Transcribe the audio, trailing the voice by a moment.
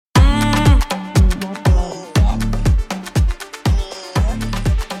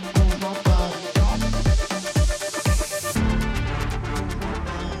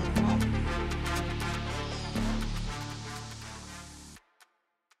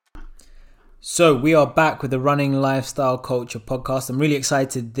So we are back with the Running Lifestyle Culture podcast. I'm really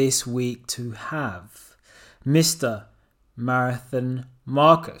excited this week to have Mr. Marathon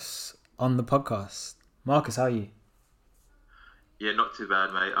Marcus on the podcast. Marcus, how are you? Yeah, not too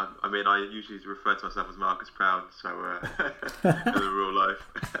bad, mate. I usually refer to myself as Marcus Proud, so in the real life.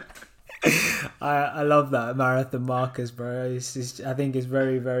 I love that Marathon Marcus, bro. I think it's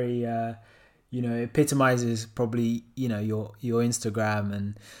very, very, epitomizes probably, your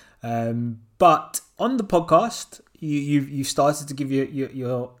Instagram but on the podcast, you've started to give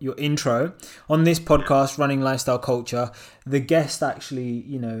your intro on this Yeah. podcast, Running Lifestyle Culture. The guest actually,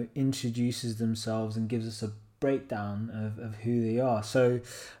 introduces themselves and gives us a breakdown of who they are. So,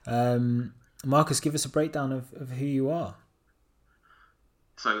 Marcus, give us a breakdown of who you are.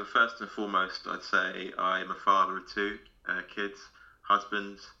 So first and foremost, I'd say I am a father of two kids,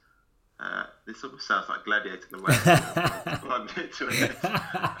 husband. This almost sounds like Gladiator the way I'm into it.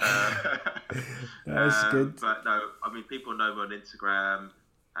 That's good. But no, I mean people know me on Instagram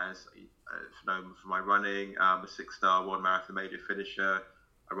as known for my running. I'm a six-star one marathon major finisher.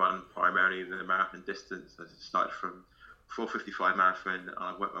 I run primarily the marathon distance. I started from 4:55 marathon and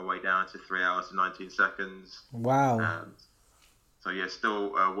I went my way down to 3 hours and 19 seconds. Wow. Um, so yeah,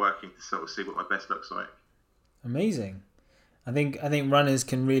 still working to sort of see what my best looks like. Amazing. I think runners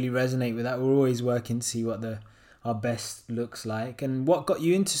can really resonate with that. We're always working to see what our best looks like. And what got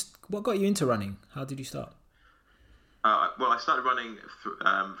you into running? How did you start? Well, I started running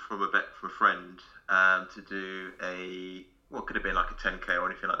from a friend to do what could have been like a 10K or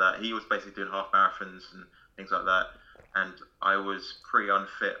anything like that. He was basically doing half marathons and things like that, and I was pretty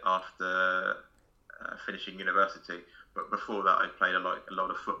unfit after finishing university. But before that, I played a lot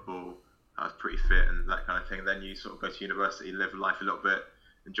of football. I was pretty fit and that kind of thing. Then you sort of go to university, live life a little bit,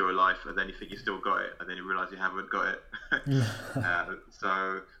 enjoy life, and then you think you still got it, and then you realise you haven't got it.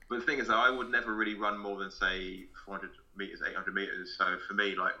 But the thing is, I would never really run more than say 400 meters, 800 meters. So for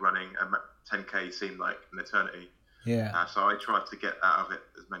me, like running a 10K seemed like an eternity. Yeah. So I tried to get out of it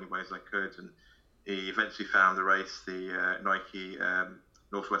as many ways as I could, and he eventually found the race, the Nike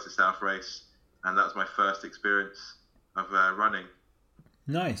Northwest to South race, and that was my first experience of running.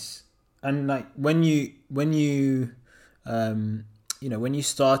 Nice. And like when you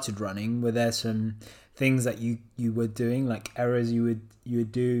started running, were there some things that you were doing, like errors you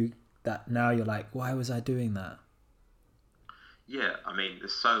would do that now you're like, why was I doing that? Yeah, I mean,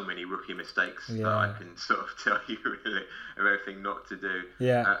 there's so many rookie mistakes that I Yeah. can sort of tell you really of everything not to do.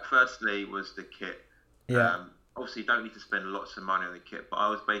 Yeah. Firstly, was the kit. Yeah. Obviously, you don't need to spend lots of money on the kit, but I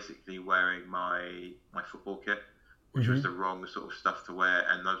was basically wearing my football kit, which was Mhm. the wrong sort of stuff to wear,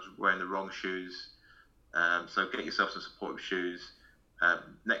 and I was wearing the wrong shoes. So get yourself some supportive shoes.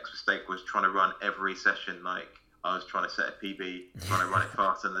 Next mistake was trying to run every session like I was trying to set a PB, trying to run it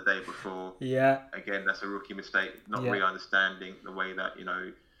faster than the day before. Yeah. Again, that's a rookie mistake. Not Yeah. really understanding the way that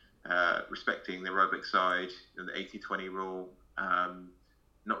respecting the aerobic side, the 80-20 rule.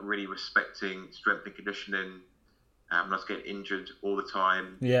 Not really respecting strength and conditioning. Not getting injured all the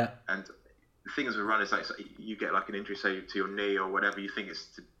time. Yeah. And the thing as a runner is like so you get like an injury, say to your knee or whatever, you think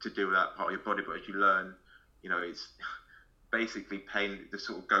it's to do with that part of your body, but as you learn, it's basically pain that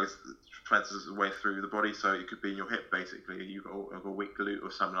sort of transfers away through the body. So it could be in your hip, basically. You've got a weak glute or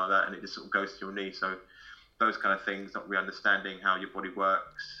something like that, and it just sort of goes to your knee. So those kind of things, not really understanding how your body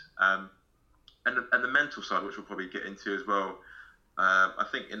works, and the mental side, which we'll probably get into as well. I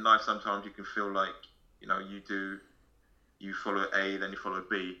think in life sometimes you can feel like you follow A, then you follow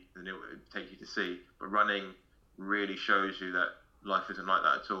B, and it will take you to C. But running really shows you that life isn't like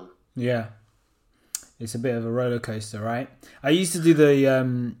that at all. Yeah. It's a bit of a roller coaster, right? I used to do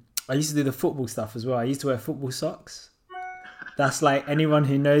the football stuff as well. I used to wear football socks. That's like anyone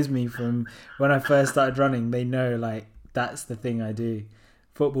who knows me from when I first started running, they know like that's the thing I do.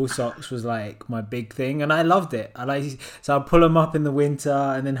 Football socks was like my big thing, and I loved it. So I'd pull them up in the winter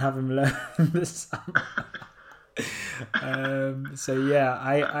and then have them learn in the summer. So yeah,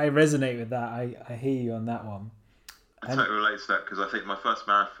 I resonate with that. I hear you on that one. I And totally relate to that because I think my first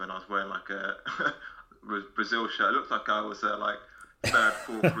marathon I was wearing like a Brazil shirt. It looked like I was like third,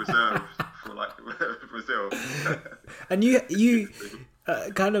 fourth reserve for like Brazil. and you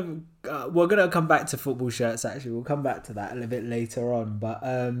kind of we're gonna come back to football shirts. Actually, we'll come back to that a little bit later on. But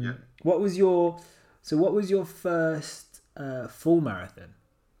Yeah. what was your first full marathon?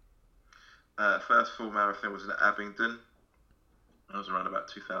 First full marathon was in Abingdon. I was around about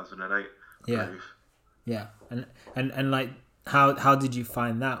 2008, I Yeah, believe. yeah, and like how did you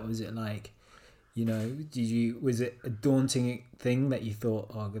find that? Was it like was it a daunting thing that you thought,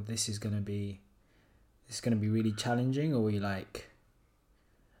 oh god, this is gonna be really challenging, or were you like,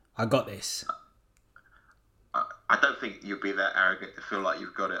 I got this. I don't think you'll be that arrogant to feel like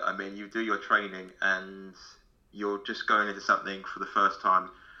you've got it. I mean, you do your training and you're just going into something for the first time,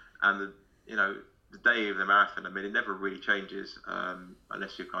 and the day of the marathon. I mean, it never really changes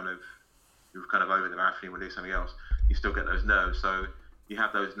unless you're kind of over the marathon. You want to do something else. You still get those nerves. So you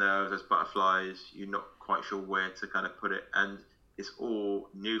have those nerves, those butterflies. You're not quite sure where to kind of put it, and it's all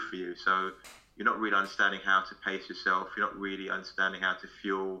new for you. So you're not really understanding how to pace yourself. You're not really understanding how to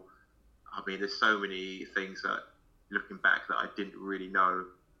fuel. I mean, there's so many things that, looking back, that I didn't really know.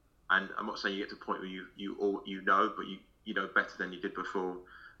 And I'm not saying you get to a point where you know, but you know better than you did before.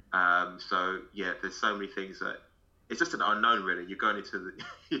 So yeah, there's so many things that it's just an unknown, really. You're going into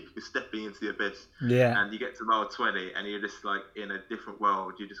you're stepping into the abyss. Yeah. And you get to mile 20 and you're just like in a different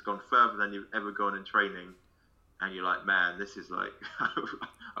world. You've just gone further than you've ever gone in training. And you're like, man, this is like,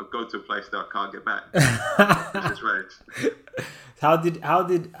 I've gone to a place that I can't get back. This is race. How did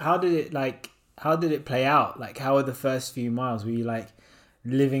it play out? Like, how were the first few miles? Were you like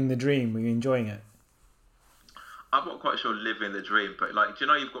living the dream? Were you enjoying it? I'm not quite sure living the dream, but like, do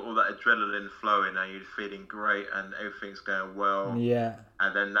you know, you've got all that adrenaline flowing and you're feeling great and everything's going well. Yeah.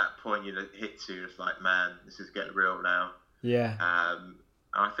 And then that point, hits you. It's like, man, this is getting real now. Yeah. And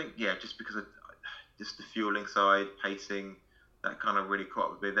I think, just because of just the fueling side, pacing, that kind of really caught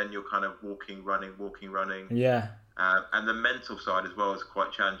up with me. Then you're kind of walking, running. Yeah. And the mental side as well is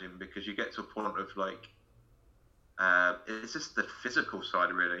quite challenging, because you get to a point of like, it's just the physical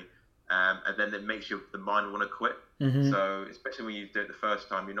side really. And then it makes the mind want to quit. Mm-hmm. So especially when you do it the first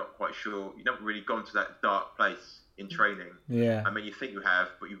time, you're not quite sure. You haven't really gone to that dark place in training. Yeah. I mean, you think you have,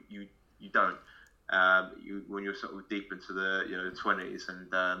 but you don't. When you're sort of deep into the 20s, and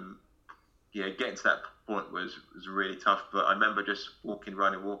getting to that point was really tough. But I remember just walking,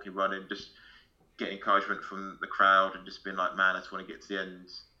 running, just getting encouragement from the crowd and just being like, man, I just want to get to the end.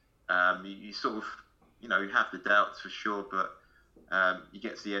 You sort of, you have the doubts for sure, but you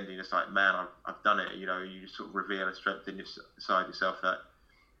get to the end and you're just like, man, I've done it. You sort of reveal a strength inside yourself that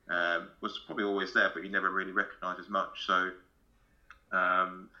was probably always there, but you never really recognised as much. So, I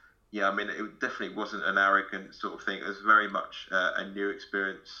mean, it definitely wasn't an arrogant sort of thing. It was very much a new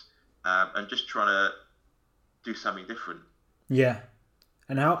experience, and just trying to do something different. Yeah.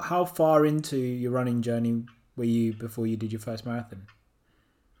 And how far into your running journey were you before you did your first marathon?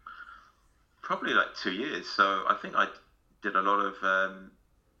 Probably like 2 years. So I think I did a lot of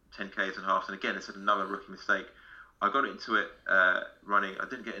 10Ks and halves. And again, it's another rookie mistake. I got into it running. I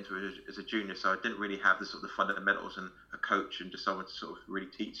didn't get into it as a junior, so I didn't really have the sort of fundamentals and a coach and just someone to sort of really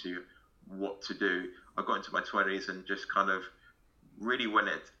teach you what to do. I got into my 20s and just kind of really went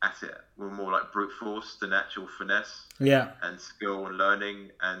at it with more like brute force than actual finesse. Yeah. And skill and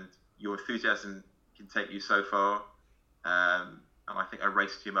learning, and your enthusiasm can take you so far. And I think I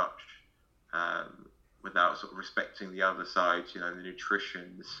raced too much without sort of respecting the other side. The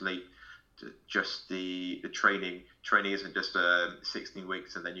nutrition, the sleep, just the training. Training isn't just 16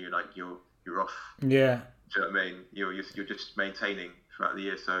 weeks and then you're off. Yeah. Do you know what I mean? You're just maintaining throughout the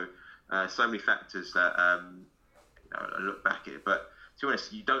year. So so many factors that I look back at it, but to be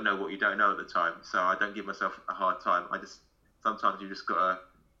honest, you don't know what you don't know at the time. So I don't give myself a hard time. Sometimes you just gotta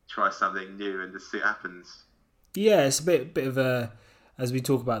try something new and just see what happens. Yeah, it's a bit of a, as we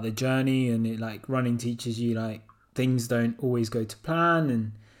talk about the journey, and it, like, running teaches you like things don't always go to plan,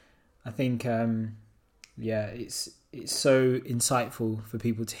 and I think it's so insightful for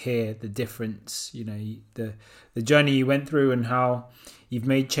people to hear the difference, the journey you went through and how you've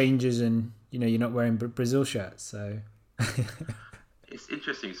made changes, and you're not wearing Brazil shirts. So it's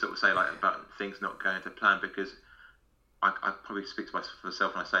interesting to sort of say like about things not going to plan, because I probably speak to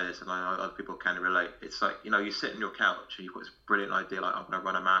myself when I say this, and I know other people can relate. It's like, you sit on your couch and you've got this brilliant idea, like, I'm going to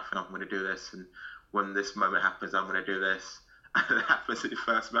run a marathon, I'm going to do this, and when this moment happens, I'm going to do this. And it happens at your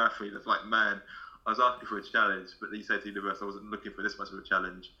first marathon. It's like, man, I was asking for a challenge, but then you say to the universe, I wasn't looking for this much of a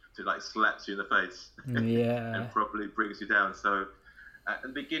challenge. To like slaps you in the face. Yeah. And properly brings you down. So at the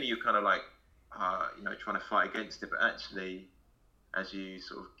beginning, you're kind of like, trying to fight against it, but actually, as you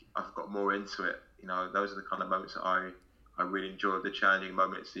I've got more into it, those are the kind of moments that I really enjoy, the challenging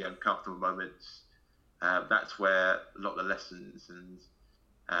moments, the uncomfortable moments. That's where a lot of the lessons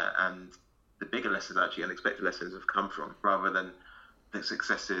and the bigger lessons, actually unexpected lessons, have come from, rather than the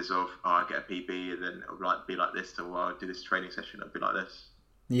successes of, I get a PB and then it'll be like this, or I'll do this training session, it'll be like this.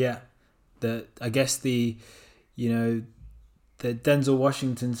 Yeah. I guess the Denzel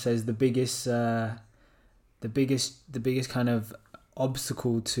Washington says the biggest kind of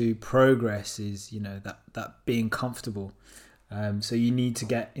obstacle to progress is that being comfortable. So you need to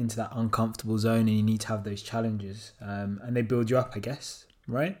get into that uncomfortable zone, and you need to have those challenges, and they build you up, I guess.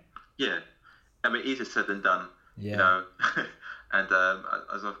 right? Yeah, I mean, easier said than done. Yeah. You know, and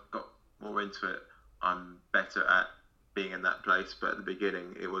as I've got more into it, I'm better at being in that place. But at the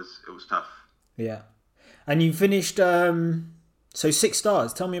beginning, it was tough. Yeah. And you finished, so 6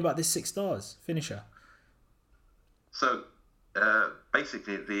 stars. Tell me about this 6 stars finisher. So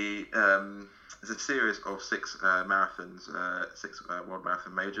basically, there's a series of six marathons, six world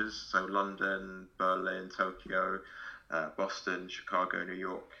marathon majors. So London, Berlin, Tokyo, Boston, Chicago, New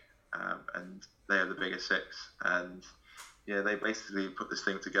York, and they are the biggest six. And yeah, they basically put this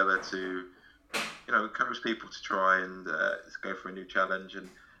thing together to, encourage people to try and go for a new challenge. And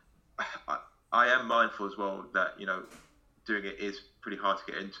I am mindful as well that doing it is pretty hard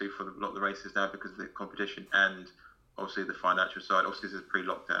to get into for a lot of the races now because of the competition and obviously the financial side. Obviously, this is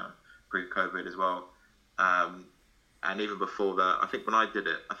pre-lockdown, pre-COVID as well. And even before that, I think when I did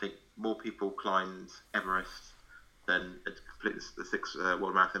it, I think more people climbed Everest than complete the six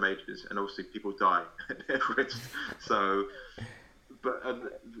World Marathon Majors, and obviously people die at Everest. So, but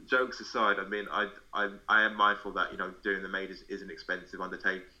jokes aside, I mean, I am mindful that doing the majors is an expensive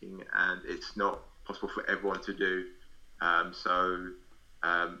undertaking, and it's not possible for everyone to do. So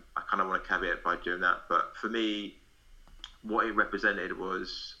I kind of want to caveat by doing that. But for me, what it represented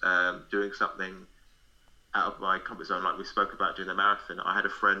was doing something out of my comfort zone, like we spoke about during the marathon. I had a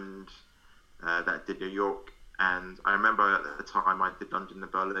friend that did New York, and I remember at the time I did London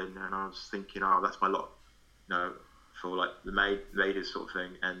and Berlin, and I was thinking, oh, that's my lot, for like the majors sort of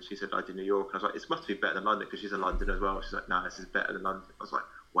thing. And she said, I did New York, and I was like, it must be better than London because she's in London as well. She's like, no, this is better than London. I was like,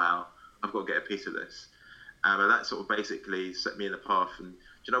 wow, I've got to get a piece of this. And that sort of basically set me in the path. And do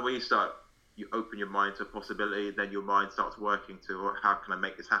you know when you open your mind to a possibility, then your mind starts working to, how can I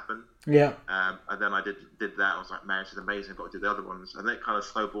make this happen? Yeah. And then I did that. I was like, man, this is amazing. I've got to do the other ones. And then it kind of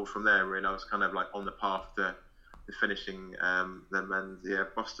snowballed from there. Really, I was kind of like on the path to finishing them. And yeah,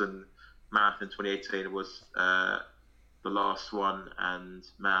 Boston Marathon 2018 was the last one, and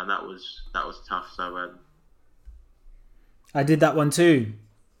man, that was tough. So I did that one too.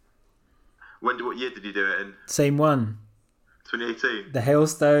 What year did you do it in? Same one. 2018. The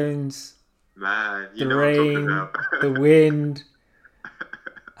hailstones. Man, the rain, what I'm talking about. The wind.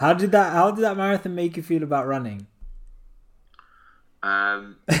 How did that marathon make you feel about running?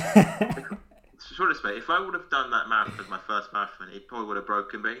 Shortest mate, if I would have done that marathon, my first marathon, it probably would have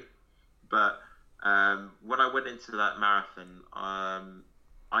broken me. But when I went into that marathon,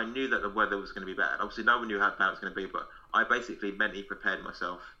 I knew that the weather was going to be bad. Obviously, no one knew how bad it was going to be, but I basically mentally prepared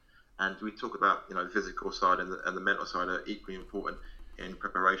myself. And we talk about the physical side and the mental side are equally important in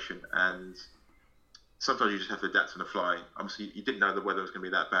preparation. And sometimes you just have to adapt on the fly. Obviously, you didn't know the weather was going to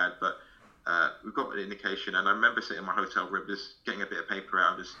be that bad, but we've got an indication. And I remember sitting in my hotel room, just getting a bit of paper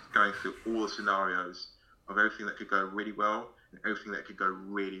out and just going through all the scenarios of everything that could go really well and everything that could go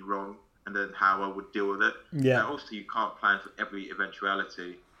really wrong, and then how I would deal with it. Yeah. Now, obviously, you can't plan for every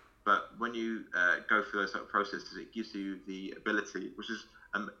eventuality, but when you go through those type of processes, it gives you the ability,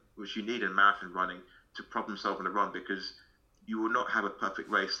 which you need in marathon running, to problem solve on the run, because you will not have a perfect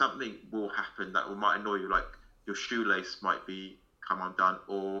race. Something will happen that might annoy you, like your shoelace might come undone,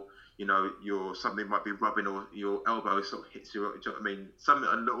 or your something might be rubbing, or your elbow sort of hits you. Do you know what I mean? Some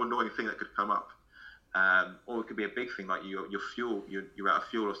annoying thing that could come up, or it could be a big thing like your fuel. You're out of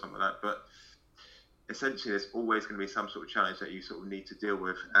fuel or something like that. But essentially, there's always going to be some sort of challenge that you sort of need to deal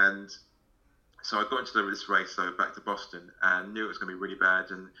with. And so I got into this race, so back to Boston, and knew it was going to be really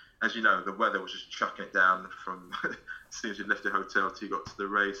bad. And as you know, the weather was just chucking it down from as soon as you left the hotel till you got to the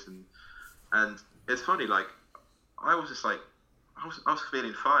race. And it's funny, like I was just like, I was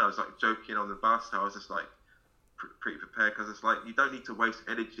feeling fine. I was like joking on the bus. I was just like pretty prepared, because it's like you don't need to waste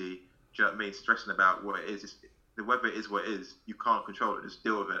energy. Do you know what I mean? Stressing about what it is. The weather is what it is. You can't control it. Just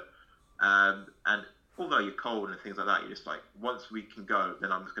deal with it. And although you're cold and things like that, you're just like, once we can go,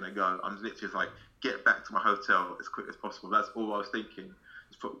 then I'm just going to go. I'm literally just like, get back to my hotel as quick as possible. That's all I was thinking.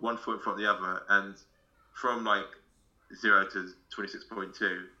 Just put one foot in front of the other. And from like 0 to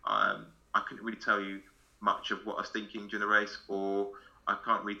 26.2, I couldn't really tell you much of what I was thinking during the race, or I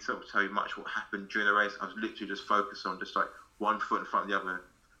can't really tell you much what happened during the race. I was literally just focused on just like one foot in front of the other,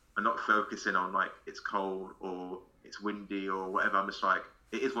 and not focusing on like it's cold or it's windy or whatever. I'm just like,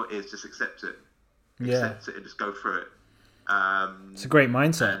 it is what it is, just accept it. Accept it and just go through it. It's a great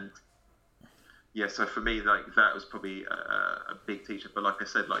mindset. And, yeah, so for me, like that was probably a big teacher. But like I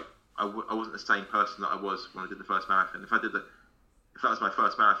said, like I wasn't the same person that I was when I did the first marathon. If that was my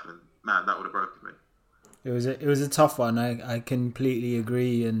first marathon, man, that would have broken me. It was a tough one. I completely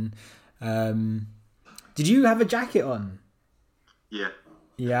agree. And did you have a jacket on? Yeah.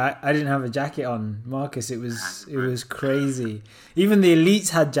 Yeah, I didn't have a jacket on, Marcus. It was crazy. Even the elites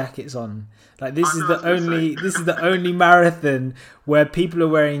had jackets on. Like this is the only marathon where people are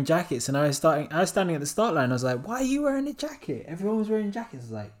wearing jackets. And I was standing at the start line. I was like, why are you wearing a jacket? Everyone was wearing jackets. I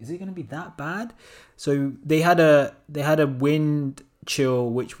was like, is it going to be that bad? So they had a wind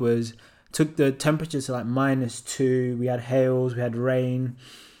chill which took the temperature to like -2. We had hails, we had rain,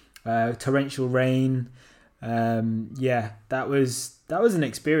 torrential rain. That was an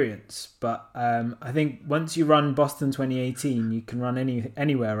experience. But I think once you run Boston 2018, you can run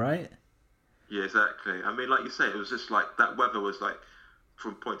anywhere, right? Yeah, exactly. I mean, like you say, it was just like that weather was like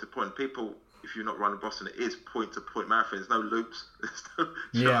from point to point. People, if you're not running Boston, it is point to point marathon. There's no loops. Do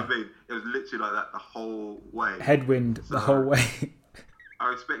you know what I mean? It was literally like that the whole way. Headwind the whole way. I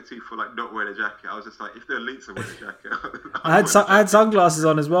respect you for like not wearing a jacket. I was just like, if the elites are wearing a jacket, I had sunglasses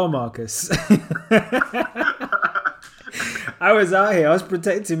on as well, Marcus. I was out here. I was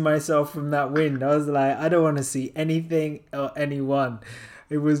protecting myself from that wind. I was like, I don't want to see anything or anyone.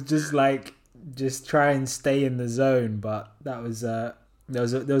 It was just try and stay in the zone. But that was there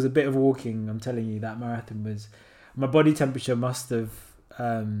was a bit of walking. I'm telling you, that marathon was. My body temperature must have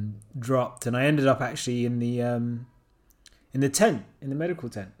dropped, and I ended up actually in the tent, in the medical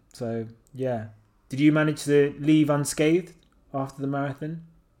tent. So yeah, did you manage to leave unscathed after the marathon?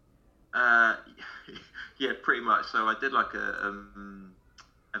 Yeah, pretty much. So I did like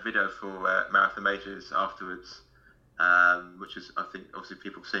a video for Marathon Majors afterwards, which is, I think, obviously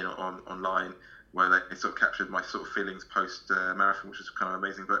people have seen it online, where they sort of captured my sort of feelings post marathon, which is kind of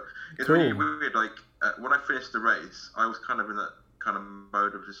amazing. But it's cool. Really weird. Like when I finished the race, I was kind of in that kind of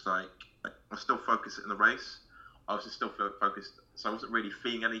mode of just like I'm still focused in the race. I was just still focused, so I wasn't really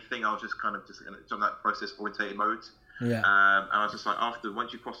feeling anything. I was just kind of just in that process orientated mode. Yeah. And I was just like,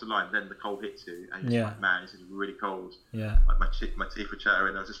 once you cross the line, then the cold hits you, and you're just like, man, this is really cold. Yeah. Like my teeth were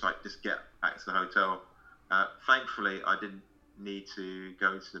chattering. I was just like, just get back to the hotel. Thankfully, I didn't need to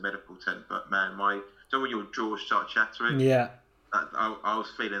go into the medical tent, but man, when your jaws start chattering? Yeah. I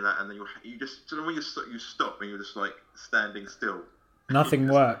was feeling that, and then you just, when you stop and you're just like standing still. Nothing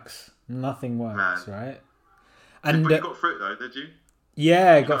works. Nothing works, man. Right? And but you got through it though, did you?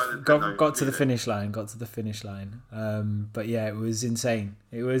 Yeah, got to the finish line. But yeah, it was insane.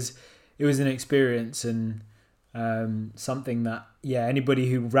 It was an experience, and something that anybody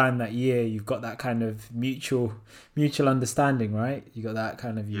who ran that year, you've got that kind of mutual understanding, right? You got that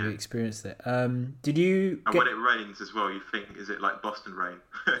kind of you experienced it. Did you? And when it rains as well, you think, is it like Boston rain?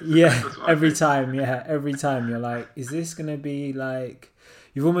 Yeah, every time you're like, is this gonna be like?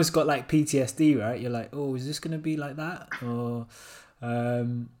 You've almost got like PTSD, right? You're like, oh, is this gonna be like that? Or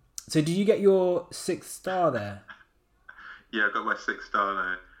so did you get your 6th star there? Yeah, I got my 6th star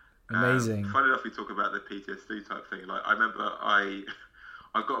there. Amazing. Funny enough, we talk about the PTSD type thing. Like I remember I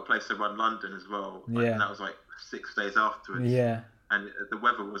got a place to run London as well. And that was like 6 days afterwards. Yeah. And the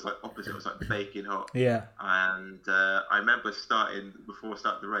weather was like opposite. It was like baking hot. Yeah. And I remember before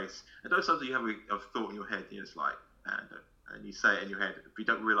starting the race. And those times you have a thought in your head, and you're just like, man, and you say it in your head. If you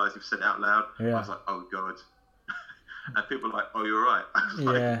don't realise you've said it out loud, I was like, oh God. And people were like, oh, you're right.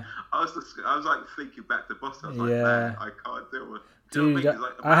 I was like thinking back to Boston. I was like, man, I can't deal with it. Dude,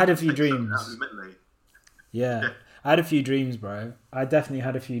 I had a few dreams. Yeah, I had a few dreams, bro. I definitely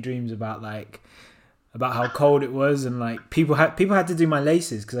had a few dreams about how cold it was, and like people had to do my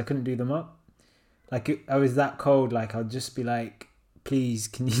laces because I couldn't do them up. Like I was that cold. Like I'd just be like, please,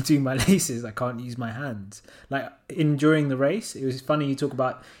 can you do my laces? I can't use my hands. Like during the race, it was funny. You talk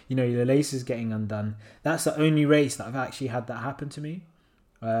about your laces getting undone. That's the only race that I've actually had that happen to me.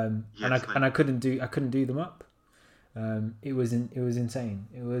 And I couldn't do them up. It was insane.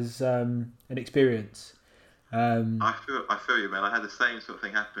 It was an experience. I feel you, man. I had the same sort of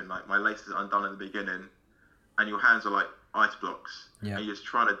thing happen. Like my laces are undone in the beginning, and your hands are like ice blocks, and you're just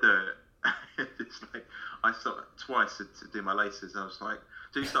trying to do it. It's like I stopped twice to do my laces, and I was like,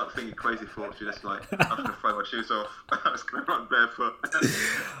 so you start thinking crazy thoughts. You're just like, I'm going to throw my shoes off. I was going to run barefoot.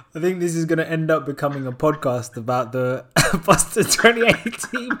 I think this is going to end up becoming a podcast about the Boston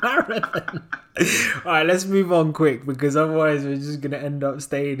 2018 marathon. All right, let's move on quick, because otherwise we're just going to end up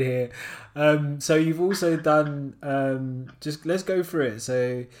staying here. So you've also done, let's go through it.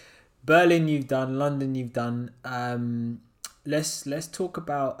 So Berlin you've done, London you've done. Let's talk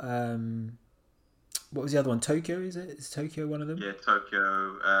about what was the other one? Tokyo, is it? Is Tokyo one of them? Yeah,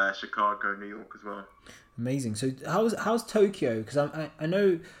 Tokyo, Chicago, New York as well. Amazing. So how's Tokyo? Because I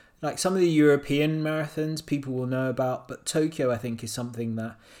know like some of the European marathons people will know about, but Tokyo I think is something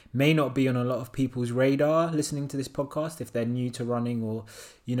that may not be on a lot of people's radar listening to this podcast if they're new to running, or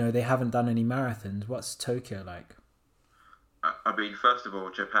they haven't done any marathons. What's Tokyo like? I mean, first of all,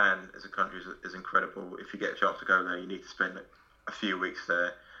 Japan as a country is incredible. If you get a chance to go there, you need to spend a few weeks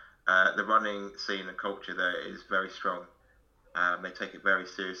there. The running scene and culture there is very strong. They take it very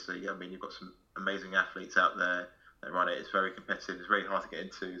seriously. I mean, you've got some amazing athletes out there that run it. It's very competitive. It's very hard to get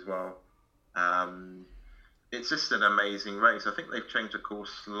into as well. It's just an amazing race. I think they've changed the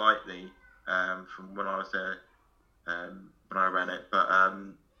course slightly from when I was there, when I ran it. But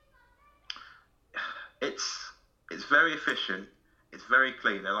it's very efficient. It's very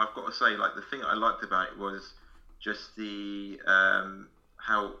clean, and I've got to say, like, the thing I liked about it was just the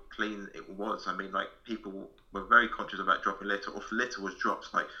how clean it was. I mean, like, people were very conscious about dropping litter, or if litter was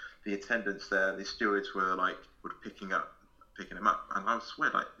dropped, like, the attendants there, the stewards were picking them up, and I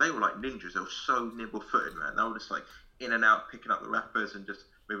swear, like, they were like ninjas. They were so nimble-footed, man. They were just like in and out, picking up the wrappers and just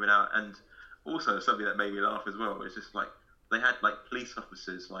moving out. And also something that made me laugh as well was just like they had like police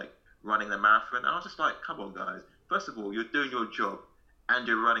officers like running the marathon. And I was just like, come on, guys. First of all, you're doing your job and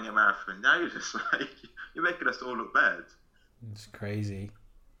you're running a marathon. Now you're just like you're making us all look bad. It's crazy.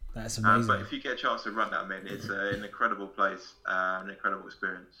 That's amazing. But if you get a chance to run that, I mean, it's an incredible place, an incredible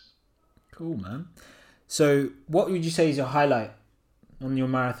experience. Cool, man. So, what would you say is your highlight on your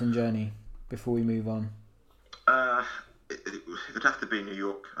marathon journey before we move on? It'd have to be New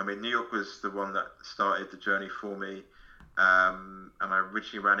York. I mean, New York was the one that started the journey for me. And I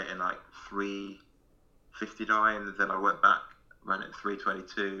originally ran it in like 3:59. Then I went back, ran it in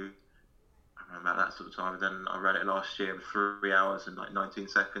 3:22. I remember that sort of time. And then I ran it last year in 3 hours and like 19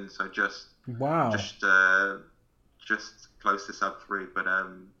 seconds. So just close to sub 3. But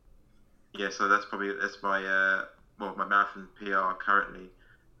yeah, so that's my my marathon PR currently,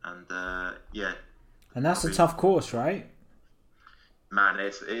 and yeah. And that's a tough course, right? Man,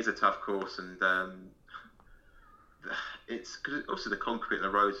 it is a tough course, and it's because also the concrete and the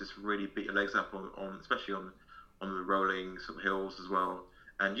roads just really beat your legs up on especially on the rolling sort of hills as well,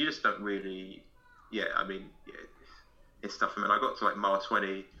 and you just don't really. Yeah, I mean, it's tough. I mean, I got to like mile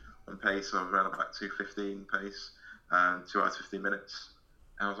 20 on pace, so I ran about 2:15 pace, 2 hours 15 minutes.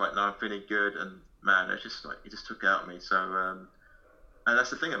 And I was like, no, I'm feeling good. And man, it just took it out of me. So, and that's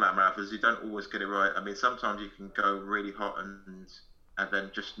the thing about marathons, you don't always get it right. I mean, sometimes you can go really hot and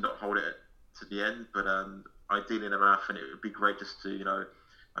then just not hold it to the end. But ideally in a marathon, it would be great just to, like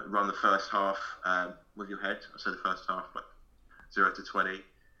run the first half with your head. So the first half, like 0 to 20,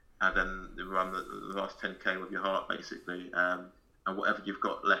 and then run the last 10K with your heart, basically. And whatever you've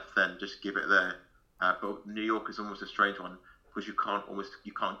got left then, just give it there. But New York is almost a strange one, because you can't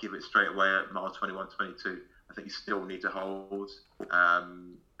give it straight away at mile 21, 22. I think you still need to hold,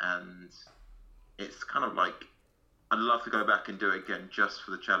 and it's kind of like I'd love to go back and do it again just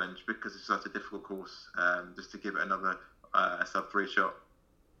for the challenge, because it's such a difficult course. Just to give it another sub 3 shot.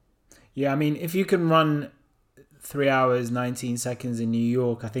 Yeah, I mean, if you can run 3 hours 19 seconds in New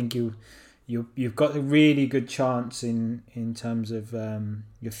York, I think you've got a really good chance in terms of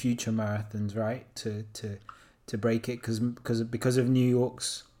your future marathons, right? To break it because of New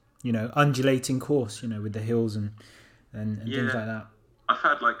York's undulating course, with the hills and things like that. I've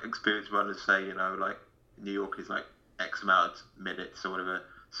had like experienced runners say like New York is like X amount of minutes or whatever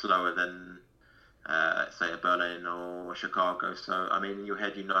slower than say a Berlin or Chicago. So I mean, in your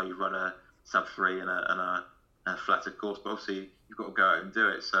head you run a sub 3 and a flatter course, but obviously you've got to go out and do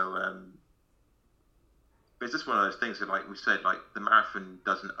it. So but it's just one of those things that, like we said, like the marathon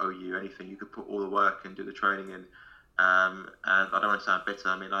doesn't owe you anything. You could put all the work and do the training in. And I don't want to sound bitter.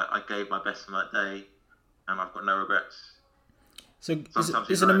 I mean, I gave my best on that day, and I've got no regrets. So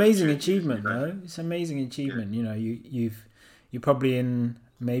it's an amazing achievement, though. It's an amazing achievement. Yeah. You're probably in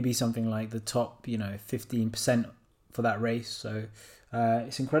maybe something like the top, 15% for that race. So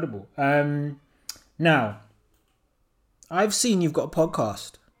it's incredible. Now, I've seen you've got a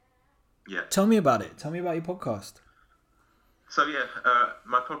podcast. Yeah. Tell me about it. Tell me about your podcast. So yeah,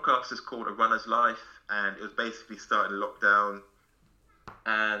 my podcast is called A Runner's Life, and it was basically started in lockdown.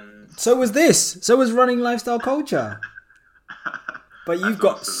 And so was this. So was Running Lifestyle Culture. But you've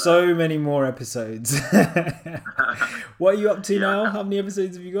got so many more episodes. What are you up to now? How many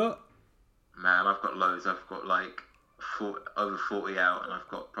episodes have you got? Man, I've got loads. I've got like over 40 out, and I've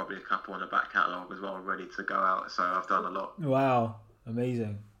got probably a couple on the back catalogue as well, ready to go out. So I've done a lot. Wow,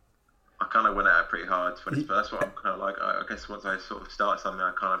 amazing. I kind of went at it pretty hard when it's first. What I'm kind of like, I guess once I sort of start something,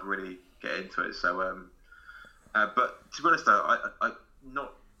 I kind of really get into it. So, but to be honest though, I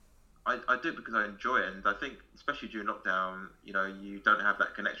do it because I enjoy it, and I think especially during lockdown, you don't have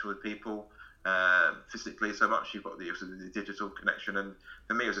that connection with people physically so much. You've got the digital connection, and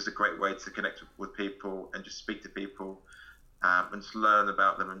for me, it was just a great way to connect with people and just speak to people and just learn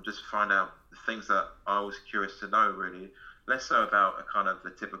about them and just find out the things that I was curious to know. Really, less so about a kind of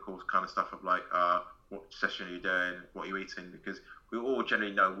the typical kind of stuff of like, what session are you doing, what are you eating, because we all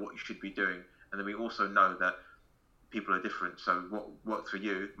generally know what you should be doing, and then we also know that people are different. So what works for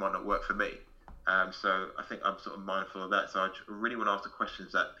you might not work for me. So I think I'm sort of mindful of that. So I really want to ask the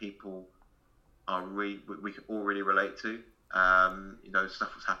questions that people we can all really relate to.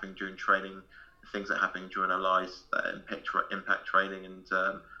 Stuff that's happening during training, things that happen during our lives that impact training, and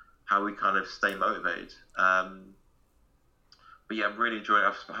how we kind of stay motivated. But yeah, I'm really enjoying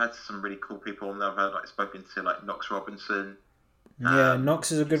it. I've had some really cool people on there. I've had spoken to Knox Robinson. Yeah,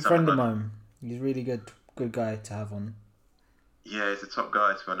 Knox is a good friend of mine. He's a really good guy to have on. Yeah, he's a top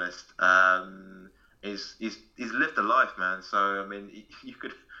guy, to be honest. He's lived a life, man. So I mean, you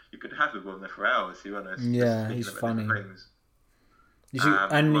could have him on there for hours, to be honest. Yeah, he's funny. You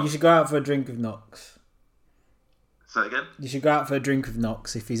should go out for a drink with Knox. Say again? You should go out for a drink with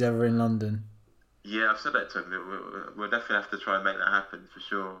Knox if he's ever in London. Yeah, I've said that to him. We'll definitely have to try and make that happen for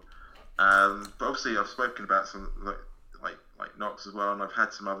sure. But obviously, I've spoken about some like Knox as well, and I've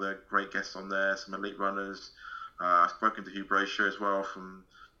had some other great guests on there, some elite runners. I've spoken to Hugh Brasher as well from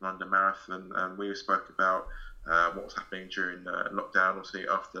London Marathon, and we spoke about what was happening during lockdown, obviously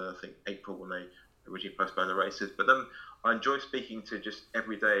after I think April when they originally postponed the races. But then I enjoy speaking to just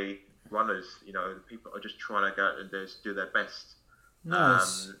everyday runners. The people are just trying to go out and just do their best.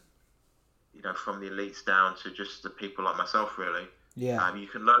 Nice. From the elites down to just the people like myself, really. Yeah. You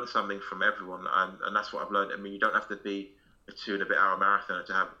can learn something from everyone, and that's what I've learned. I mean, you don't have to be a 2.5-hour marathoner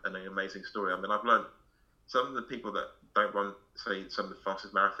to have an amazing story. I mean, I've learned some of the people that don't run, say, some of the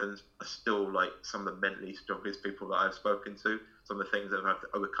fastest marathons are still some of the mentally strongest people that I've spoken to. Some of the things that have had to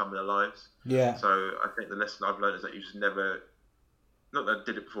overcome in their lives. Yeah. So I think the lesson I've learned is that you just never, not that I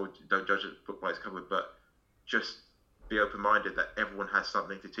did it before, don't judge a book by its cover, but just be open-minded that everyone has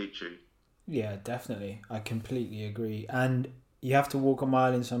something to teach you. Yeah, definitely. I completely agree. And you have to walk a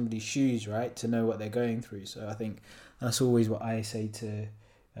mile in somebody's shoes, right, to know what they're going through. So I think that's always what I say to,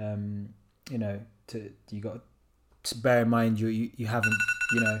 you got to bear in mind you haven't,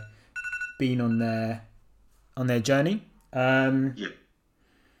 been on their journey. Yeah.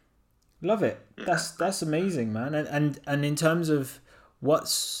 Love it. Yeah. That's amazing, man. And in terms of what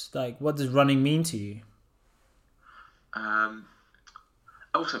does running mean to you?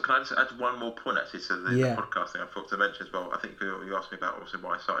 Also, can I just add one more point actually to the podcast thing I thought to mention as well? I think you asked me about obviously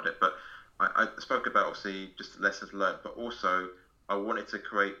why I started it, but I spoke about obviously just lessons learned, but also I wanted to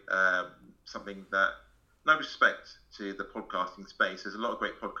create something that, no respect to the podcasting space, there's a lot of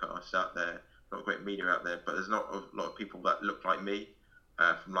great podcasts out there, a lot of great media out there, but there's not a lot of people that look like me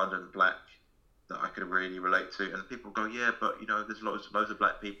from London, black, that I could really relate to. And people go, yeah, but there's loads of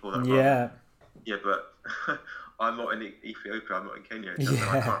black people that run. Yeah, but I'm not in Ethiopia, I'm not in Kenya, so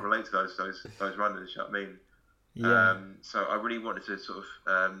I can't relate to those runners, you know what I mean? Yeah. So I really wanted to sort of,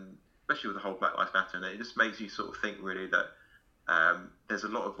 especially with the whole Black Lives Matter, and it just makes you sort of think really that there's a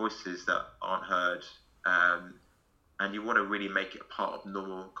lot of voices that aren't heard, and you want to really make it a part of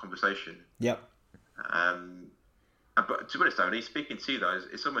normal conversation. Yep. But to be honest, though, speaking to those,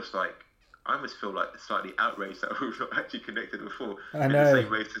 it's almost like I almost feel like slightly outraged that we've not actually connected before. I know. The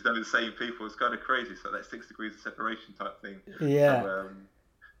same races, the same people. It's kind of crazy. It's like that 6 degrees of separation type thing. Yeah. So,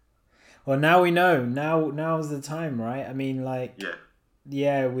 well, now we know. Now's the time, right? I mean,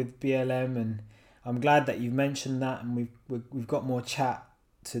 yeah, with BLM, and I'm glad that you've mentioned that, and we've got more chat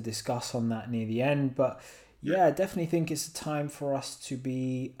to discuss on that near the end. But I definitely think it's a time for us to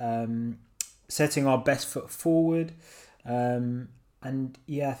be setting our best foot forward. And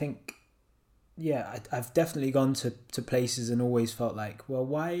I think. Yeah, I've definitely gone to places and always felt like, well,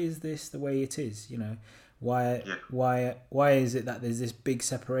 why is this the way it is? Why is it that there's this big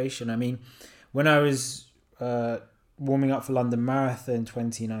separation? I mean, when I was warming up for London Marathon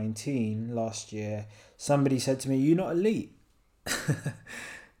 2019 last year, somebody said to me, "You're not elite,"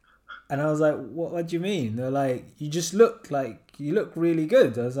 and I was like, "What do you mean?" They're like, "You just look really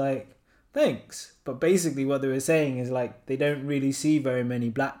good." I was like, "Thanks," but basically what they were saying is they don't really see very many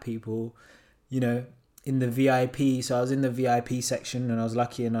black people. In the VIP. So I was in the VIP section, and I was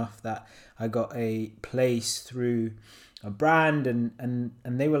lucky enough that I got a place through a brand, and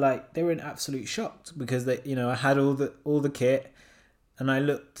they were in absolute shock because I had all the kit, and I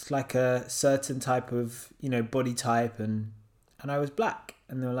looked like a certain type of body type, and I was black,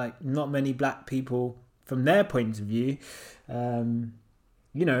 and they were like, not many black people from their point of view run.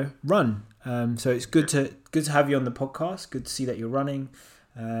 So it's good to have you on the podcast. Good to see that you're running.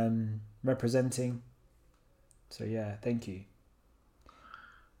 Representing. So thank you.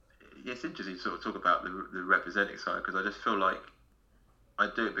 Yeah, it's interesting to sort of talk about the representing side, because I just feel like I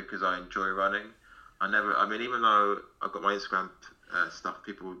do it because I enjoy running. I never. I mean, even though I've got my Instagram stuff,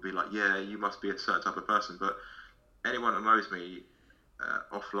 people would be like, "Yeah, you must be a certain type of person." But anyone that knows me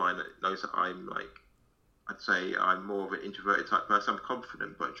offline knows that I'm like, I'd say I'm more of an introverted type person. I'm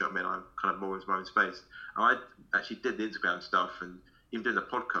confident, but do you know what I mean? I'm kind of more in my own space. I actually did the Instagram stuff and even doing the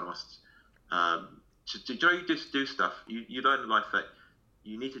podcasts. Do you know, you just do stuff. You learn in life that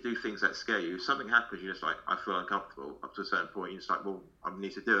you need to do things that scare you. If something happens, you're just like, I feel uncomfortable up to a certain point. You're just like, well, I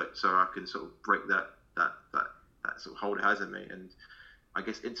need to do it so I can sort of break that sort of hold it has in me. And I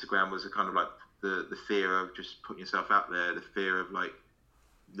guess Instagram was a kind of like the fear of just putting yourself out there, the fear of like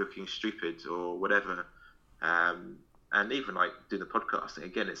looking stupid or whatever. And even like doing the podcasting,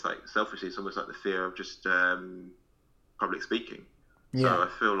 again, it's like selfishly, it's almost like the fear of just public speaking. Yeah. So I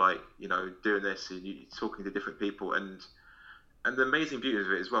feel like, you know, doing this and talking to different people, and the amazing beauty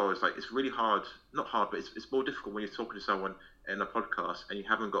of it as well is like it's really hard, not hard, but it's more difficult when you're talking to someone in a podcast and you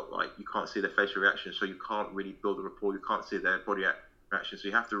haven't got like, you can't see their facial reaction, so you can't really build a rapport, you can't see their body reaction, so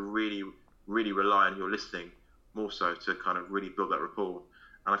you have to really, really rely on your listening more so to kind of really build that rapport.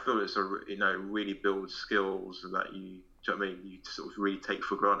 And I feel it's really builds skills that you know what I mean, you sort of really take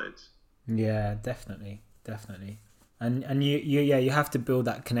for granted. Yeah, definitely. And you have to build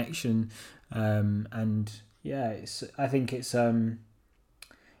that connection, and yeah, I think it's a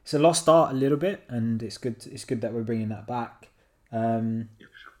lost art a little bit, and it's good that we're bringing that back. Yeah,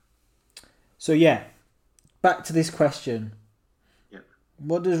 for sure. So yeah, back to this question. Yeah.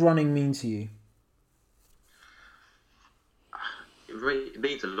 What does running mean to you? It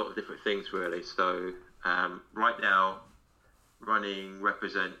means a lot of different things, really. So right now, running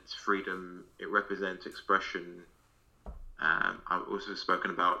represents freedom. It represents expression. I've also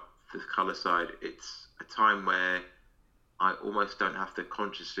spoken about the colour side. It's a time where I almost don't have to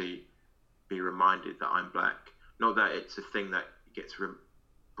consciously be reminded that I'm black. Not that it's a thing that gets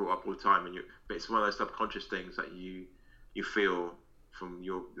brought up all the time, but it's one of those subconscious things that you feel from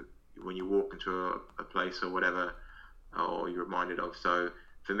when you walk into a place or whatever, or you're reminded of. So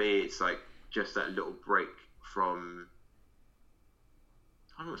for me, it's like just that little break from,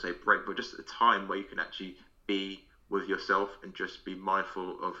 I don't want to say break, but just a time where you can actually be with yourself and just be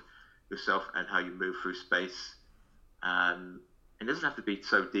mindful of yourself and how you move through space. It doesn't have to be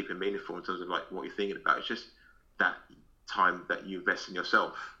so deep and meaningful in terms of like what you're thinking about. It's just that time that you invest in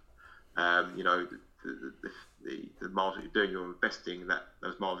yourself. You know, the miles that you're doing, you're investing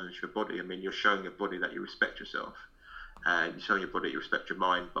those miles into your body. I mean, you're showing your body that you respect yourself, and you're showing your body that you respect your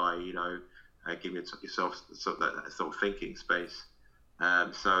mind by, you know, giving yourself that sort of thinking space.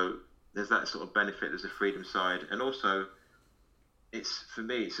 So there's that sort of benefit. There's a freedom side, and also for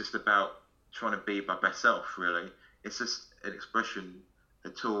me, it's just about trying to be my best self. Really, it's just an expression, a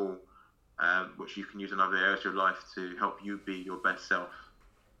tool, which you can use in other areas of your life to help you be your best self.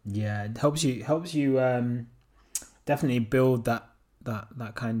 Yeah, it helps you definitely build that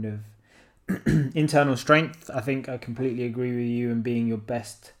kind of internal strength. I think I completely agree with you, and being your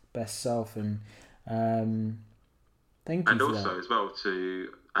best self. And thank you. And for also that. as well, to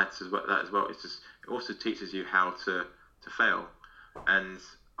add to that as well, it also teaches you how to fail. And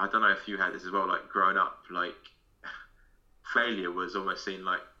I don't know if you had this as well, like growing up, like failure was almost seen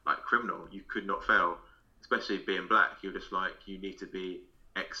like criminal. You could not fail, especially being black. You're just like, you need to be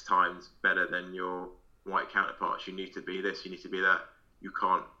X times better than your white counterparts. You need to be this, you need to be that. You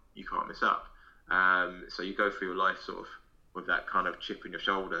can't mess up. So you go through your life sort of with that kind of chip in your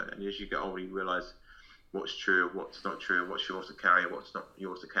shoulder, and as you get older, you realise what's true, what's not true, what's yours to carry, what's not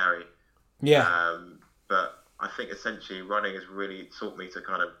yours to carry. Yeah. But I think essentially running has really taught me to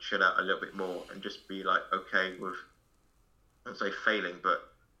kind of chill out a little bit more and just be like, okay with, I don't say failing, but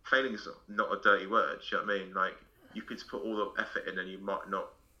failing is not a dirty word. You know what I mean? Like, you could put all the effort in and you might not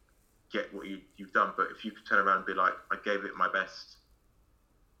get what you've done, but if you could turn around and be like, I gave it my best,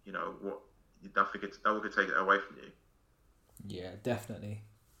 you know, no one could take it away from you. Yeah, definitely.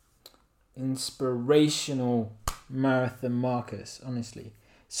 Inspirational Marathon Marcus, honestly.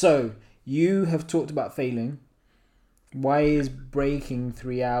 So, you have talked about failing. Why is breaking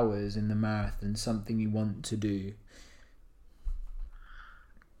 3 hours in the marathon something you want to do?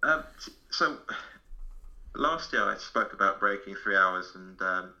 So last year I spoke about breaking 3 hours, and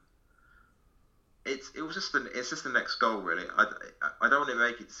it's just the next goal, really. I don't want to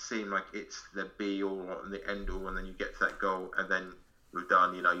make it seem like it's the be all and the end all, and then you get to that goal and then you're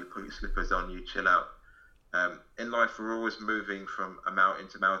done. You know, you put your slippers on, you chill out. In life, we're always moving from a mountain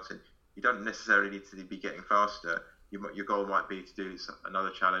to mountain. You don't necessarily need to be getting faster. Your goal might be to do another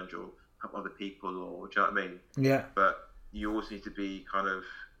challenge or help other people, or do you know what I mean? Yeah. But you always need to be kind of,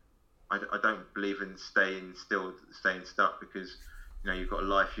 I don't believe in staying still, staying stuck, because you've got a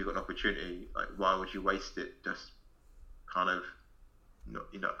life, you've got an opportunity. Like, why would you waste it? Just kind of,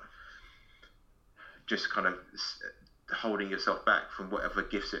 just kind of holding yourself back from whatever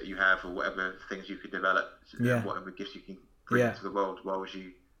gifts that you have or whatever things you could develop, whatever gifts you can bring into the world. Why would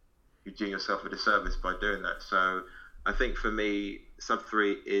you're doing yourself a disservice by doing that? So I think for me, sub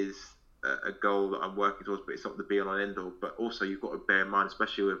 3 is a goal that I'm working towards, but it's not the be all and end all. But also, you've got to bear in mind,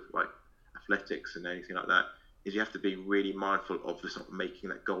 especially with like athletics and anything like that, is you have to be really mindful of the sort of making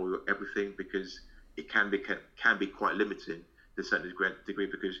that goal everything, because it can be quite limiting to a certain degree,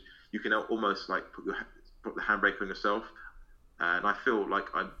 because you can almost like put the handbrake on yourself. And I feel like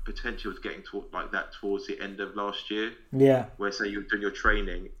I potentially was getting like that towards the end of last year. Yeah. Where say you're doing your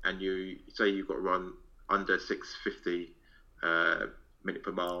training and you say you've got to run under 650 minute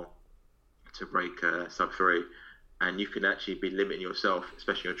per mile to break sub 3, and you can actually be limiting yourself,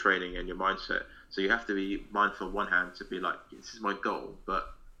 especially your training and your mindset. So you have to be mindful on one hand to be like, this is my goal,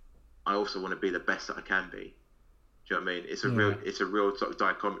 but I also want to be the best that I can be. Do you know what I mean? It's a real sort of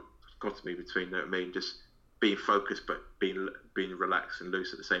dichotomy between, you know what I mean, just being focused but being relaxed and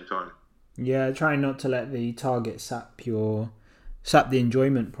loose at the same time. Yeah, trying not to let the target sap the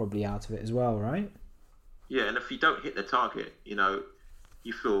enjoyment probably out of it as well, right? Yeah, and if you don't hit the target,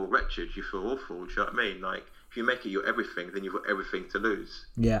 you feel wretched, you feel awful. Do you know what I mean? Like, if you make it your everything, then you've got everything to lose.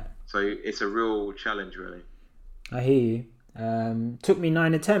 Yeah. So it's a real challenge, really. I hear you. Took me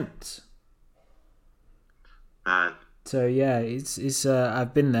 9 attempts. Man. So yeah, it's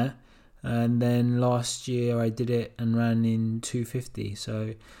I've been there, and then last year I did it and ran in 250.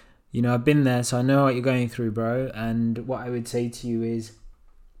 So, I've been there, so I know what you're going through, bro. And what I would say to you is,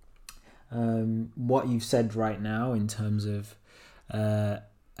 what you've said right now in terms of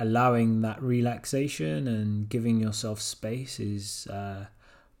allowing that relaxation and giving yourself space is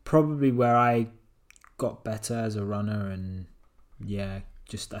probably where I got better as a runner. And I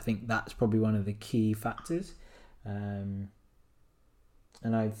think that's probably one of the key factors. And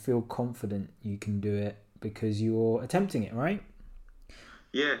I feel confident you can do it because you're attempting it, right?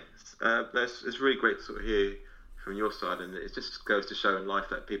 Yeah, it's really great to sort of hear from your side, and it just goes to show in life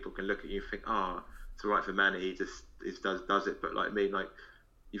that people can look at you and think, it's all right for Manny, he just does it. But like me, like,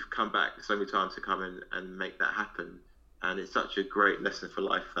 you've come back so many times to come in and make that happen, and it's such a great lesson for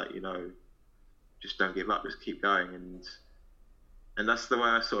life that, just don't give up, just keep going. And that's the way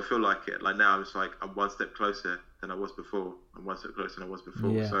I sort of feel like it. Like now, I'm just like, I'm one step closer than I was before.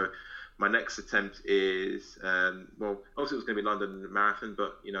 Yeah. So my next attempt is, obviously it was going to be London Marathon,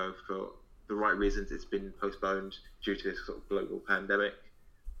 but, for the right reasons, it's been postponed due to this sort of global pandemic.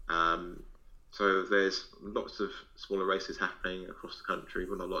 So there's lots of smaller races happening across the country.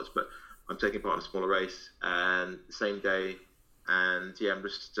 Well, not lots, but I'm taking part in a smaller race, and the same day. And yeah, I'm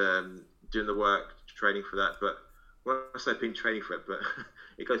just doing the work, training for that. But when I say been training for it, but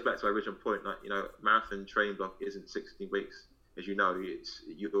it goes back to my original point. Like, marathon training block isn't 16 weeks, as you know. It's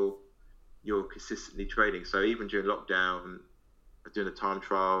you're consistently training. So even during lockdown, doing the time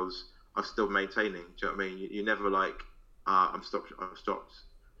trials, I'm still maintaining. Do you know what I mean? You're never like, I'm stopped.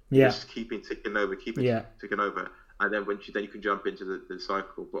 Yeah. Just ticking over, ticking over, and then then you can jump into the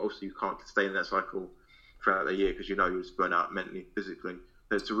cycle. But also, you can't stay in that cycle throughout the year because you just burn out mentally, physically.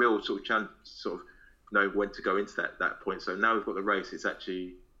 There's a real sort of challenge, sort of know when to go into that point. So now we've got the race, it's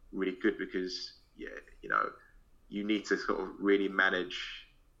actually really good because you need to sort of really manage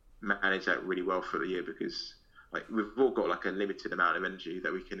that really well for the year, because like we've all got like a limited amount of energy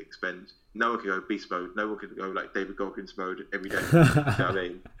that we can expend. No one can go beast mode. No one can go like David Goggins mode every day. You know what I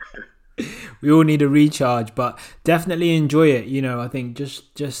mean? We all need a recharge, but definitely enjoy it. I think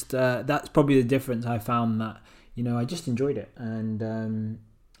just that's probably the difference. I found that I just enjoyed it, and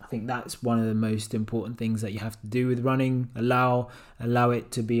I think that's one of the most important things that you have to do with running. Allow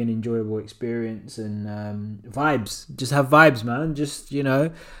it to be an enjoyable experience, and vibes. Just have vibes, man. Just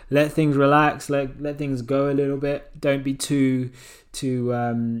let things relax, let things go a little bit. Don't be too.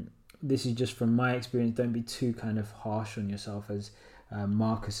 This is just from my experience. Don't be too kind of harsh on yourself, as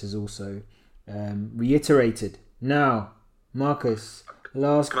Marcus has also reiterated. Now, Marcus,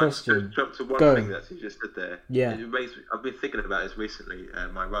 last question. I jump to one thing that you just said there? Yeah. I've been thinking about this recently,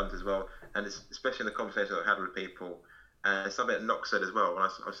 my runs as well, and especially in the conversations I've had with people. And something that Knox said as well, when I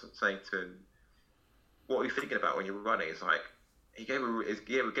was saying to him, what are you thinking about when you're running? It's like, he gave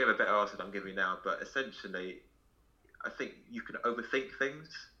a better answer than I'm giving now, but essentially, I think you can overthink things.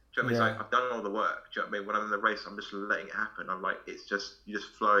 Do you know what I mean? It's like, I've done all the work. Do you know what I mean? When I'm in the race, I'm just letting it happen. I'm like, you're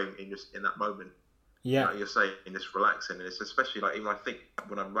just flowing in that moment. Yeah. Like you're saying, just relaxing. And it's especially like, even I think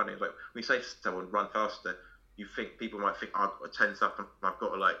when I'm running, like when you say to someone, run faster, you think people might think, I've got a tense up and I've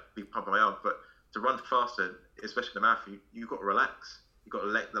got to like be pumping my arm. But to run faster, especially in the marathon, you've got to relax. You've got to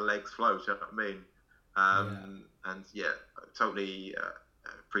let the legs flow. Do you know what I mean? And yeah, I totally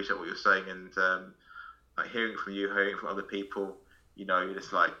appreciate what you're saying, and like hearing from you, hearing from other people, you know, you're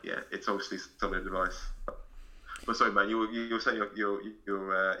just like, yeah, it's obviously solid advice. But sorry, man, you were saying your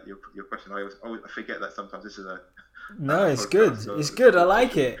question. I forget that sometimes. This is a No, it's podcast, good. so It's good. I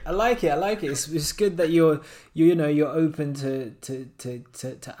like it. I like it. It's good that you're open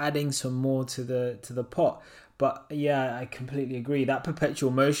to adding some more to the pot. But yeah, I completely agree. That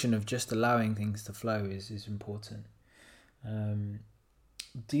perpetual motion of just allowing things to flow is important.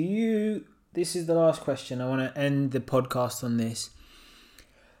 This is the last question. I want to end the podcast on this.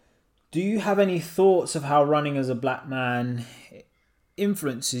 Do you have any thoughts of how running as a black man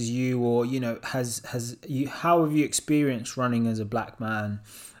influences you, or how have you experienced running as a black man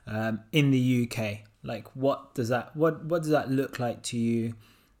in the UK? Like, what does that look like to you?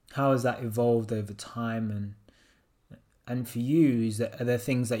 How has that evolved over time? And for you, are there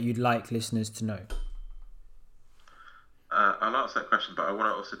things that you'd like listeners to know? I'll answer that question, but I want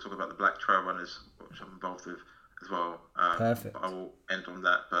to also talk about the black trail runners, which I'm involved with as well. Perfect. But I will end on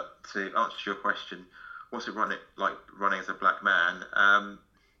that. But to answer your question, what's it like running as a black man?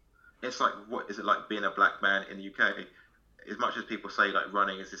 It's like, what is it like being a black man in the UK? As much as people say like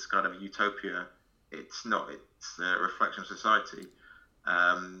running is this kind of utopia, it's not. It's a reflection of society.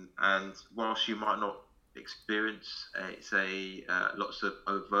 And whilst you might not experience, lots of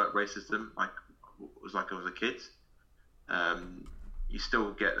overt racism, like I was a kid, you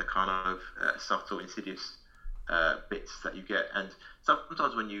still get the kind of subtle, insidious bits that you get. And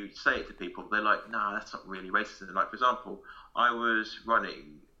sometimes when you say it to people, they're like, "No, that's not really racism." Like, for example, I was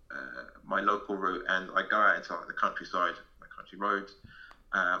running my local route, and I go out into like the countryside, my country roads.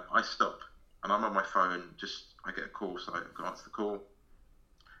 I stop, and I'm on my phone. I get a call, so I answer the call.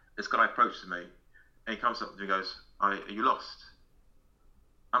 This guy approaches me, and he comes up to me and goes, "Are you lost?"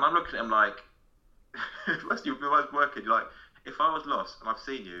 And I'm looking at him like, "First, you've been working. You're like, if I was lost and I've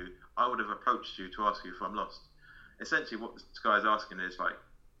seen you, I would have approached you to ask you if I'm lost." Essentially, what this guy's asking is like,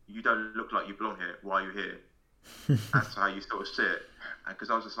 "You don't look like you belong here. Why are you here?" That's how you sort of see it. Because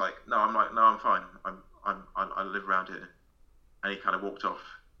I was just like, "No, I'm fine. I live around here." And he kind of walked off.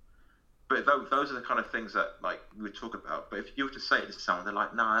 But those are the kind of things that like we would talk about. But if you were to say it to someone, they're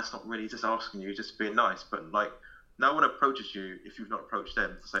like, "No, that's not really just asking you, just being nice." But like, no one approaches you if you've not approached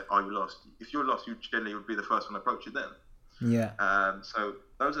them to say, "Are you lost?" If you're lost, you generally would be the first one approaching them. Yeah. So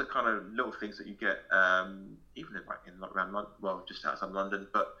those are the kind of little things that you get, even around London, well, just outside London.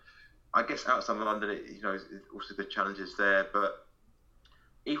 But I guess outside London, also the challenges there. But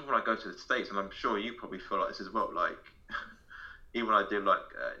even when I go to the States, and I'm sure you probably feel like this as well, like even when I do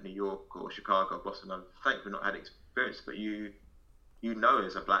like New York or Chicago or Boston, I'm thankfully not had experience, but you know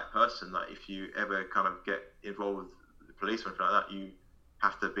as a black person that if you ever kind of get involved with the police or anything like that, you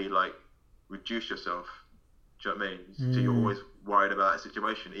have to be like, reduce yourself. Do you know what I mean? So you're always worried about a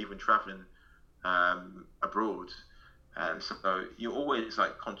situation, even traveling abroad. And so you're always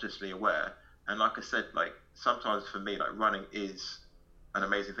like consciously aware. And like I said, like sometimes for me, like running is an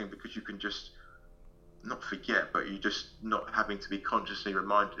amazing thing because you can just not forget, but you're just not having to be consciously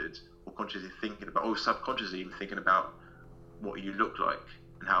reminded or consciously thinking about, or subconsciously even thinking about what you look like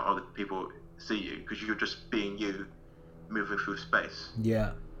and how other people see you, because you're just being you, moving through space.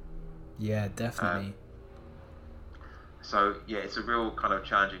 Yeah, definitely. So yeah, it's a real kind of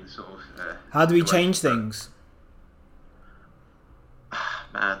challenging sort of. How do we change things?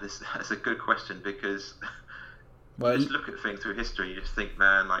 Man, that's a good question, because Well, you just look at things through history. You just think,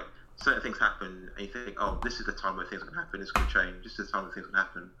 man, like certain things happen, and you think, oh, this is the time where things are going to happen. It's going to change. This is the time where things are going to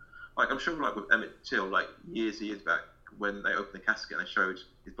happen. Like I'm sure, like with Emmett Till, like years back, when they opened the casket and they showed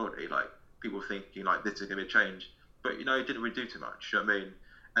his body, like people were thinking, like this is going to be a change, but it didn't really do too much. You know what I mean?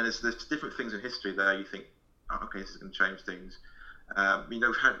 And there's different things in history there. You think, oh, okay, this is going to change things. We've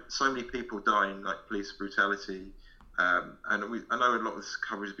had so many people dying, like police brutality. And I know a lot of this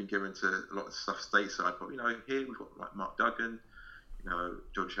coverage has been given to a lot of stuff stateside, but here we've got like Mark Duggan,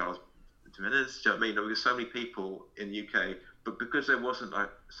 George Charles Jimenez. Do you know what I mean? There were so many people in the UK, but because there wasn't like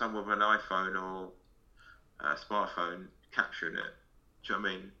someone with an iPhone or a smartphone capturing it, do you know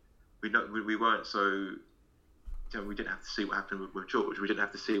what I mean? We weren't so. We didn't have to see what happened with George. We didn't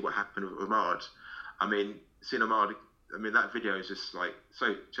have to see what happened with Ahmad. I mean, seeing Ahmad, that video is just like so.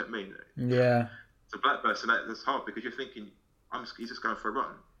 Do you know what I mean? Yeah. It's a black person, that's hard because you're thinking, he's just going for a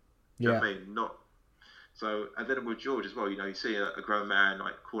run. Do you know what I mean? Not so. And then with George as well, you see a grown man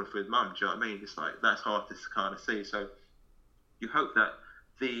like calling for his mum. Do you know what I mean? It's like that's hard to kind of see. So you hope that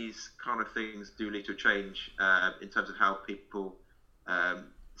these kind of things do lead to a change in terms of how people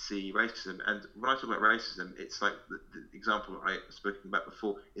see racism. And when I talk about racism, it's like the example I was speaking about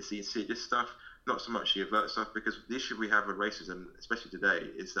before. It's the insidious stuff, not so much the overt stuff. Because the issue we have with racism, especially today,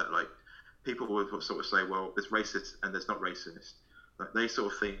 is that like people will sort of say, well, there's racist and there's not racist. Like they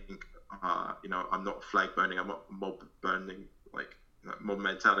sort of think, I'm not flag burning, I'm not mob burning, like mob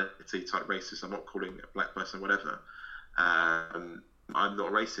mentality type racist. I'm not calling a black person whatever. I'm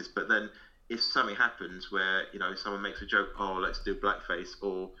not racist. But then if something happens where someone makes a joke, oh, let's do blackface,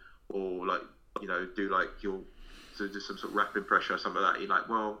 or like do like do some sort of rap impression or something like that, you're like,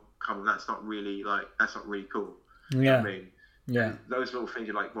 well, come on, that's not really cool. Yeah. You know what I mean? Yeah. And those little things,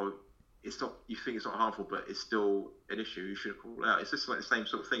 you're like, well, it's not. You think it's not harmful, but it's still an issue. You should call it out. It's just like the same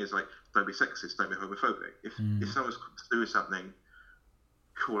sort of thing as like, don't be sexist, don't be homophobic. If someone's doing something,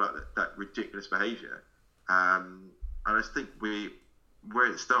 call out that ridiculous behaviour. And I just think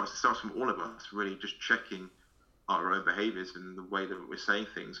where it starts from all of us really just checking our own behaviours and the way that we're saying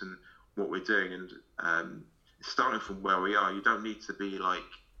things and what we're doing, and starting from where we are. You don't need to be like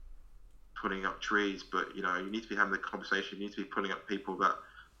putting up trees, but you need to be having the conversation. You need to be pulling up people that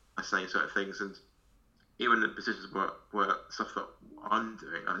are saying certain things, and even in positions where stuff that I'm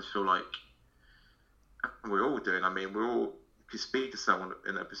doing, I just feel like we're all doing. I mean, we all can speak to someone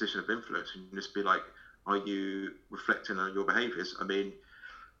in a position of influence and just be like, are you reflecting on your behaviours? I mean,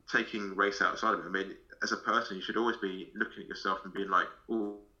 taking race outside of it, I mean, as a person, you should always be looking at yourself and being like,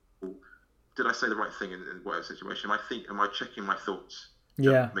 oh, did I say the right thing in whatever situation? Am I checking my thoughts? Yeah.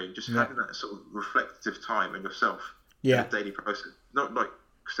 You know what I mean, just having that sort of reflective time in yourself, in a daily process, not like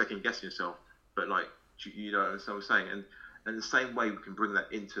second guessing yourself, but like, that's what I'm saying. And the same way we can bring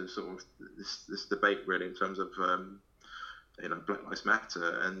that into sort of this debate really in terms of Black Lives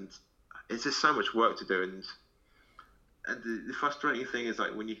Matter, and it's just so much work to do. And the frustrating thing is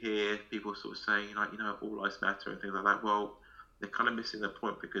like when you hear people sort of saying like all lives matter and things like that. Well, they're kind of missing the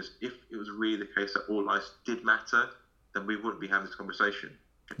point, because if it was really the case that all lives did matter, then we wouldn't be having this conversation.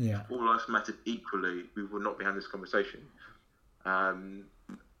 Yeah. If all lives mattered equally, we would not be having this conversation.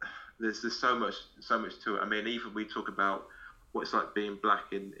 There's so much to it. I mean, even we talk about what it's like being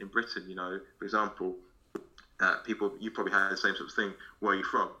black in Britain. For example, people, you probably had the same sort of thing. Where are you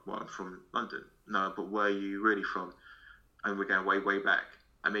from? Well, I'm from London. No, but where are you really from? And we're going way back.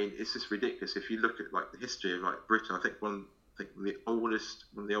 I mean, it's just ridiculous. If you look at like the history of like Britain, I think one of the oldest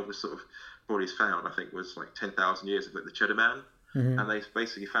sort of bodies found, I think, was like 10,000 years ago, the Cheddar Man. Mm-hmm. And they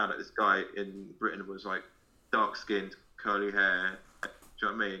basically found that this guy in Britain was like dark skinned, curly hair. Do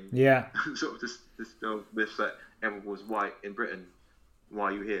you know what I mean? Yeah. Sort of this myth that everyone was white in Britain. Why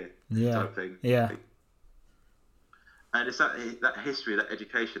are you here? Yeah. Type thing. Yeah. And it's that history, that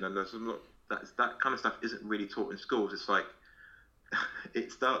education, and that kind of stuff isn't really taught in schools. It's like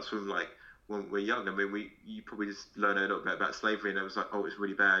it starts from like when we're young. I mean, you probably just learn a little bit about slavery, and it was like, oh, it's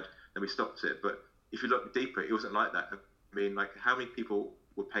really bad, and we stopped it. But if you look deeper, it wasn't like that. I mean, like how many people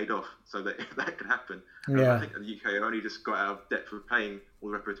were paid off so that that could happen? Yeah. I think in the UK only just got out of debt for paying all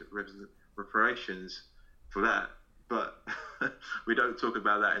the reparations for that. But we don't talk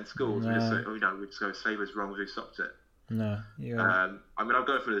about that in schools. No. We just say, we just go, slavery's wrong, we stopped it. No, you're I mean, I'm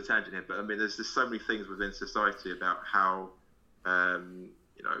going through the tangent here, but I mean, there's just so many things within society about how,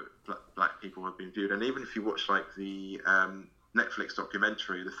 black people have been viewed. And even if you watch like the Netflix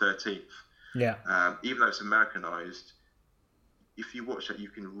documentary, The 13th, yeah, even though it's Americanized, if you watch that, you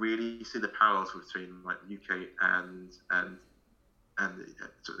can really see the parallels between like the UK and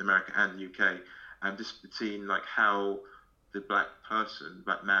sort of America and the UK, and just between like how the black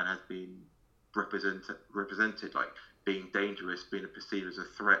man has been represented like being dangerous, being perceived as a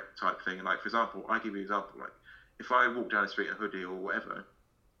threat type thing. And like, for example, I give you an example, like if I walk down the street in a hoodie or whatever,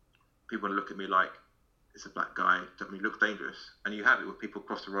 people look at me like it's a black guy, don't mean look dangerous. And you have it with people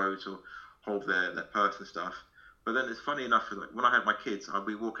cross the roads or hold their purse and stuff. But then it's funny enough, like when I had my kids, I'd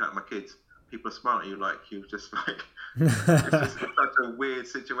be walking out with my kids, people are smiling at you like you just like it's just such a weird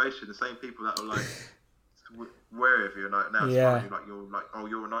situation. The same people that are like wary of you, like now smiling, like you're like, oh,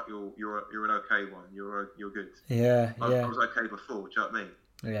 you're an okay one, you're good. Yeah, I was okay before. Do you know what I mean?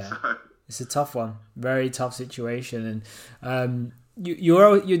 Yeah, so, it's a tough one, very tough situation, and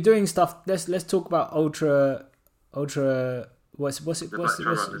you're doing stuff. Let's talk about ultra. What's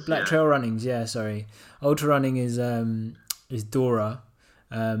Black Trail Runnings? Yeah, sorry. Ultra running is Dora,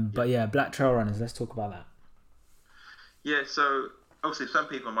 but yeah, Black Trail Runners. Let's talk about that. Yeah, so obviously some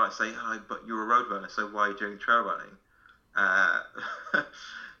people might say, "Oh, but you're a road runner, so why are you doing trail running?"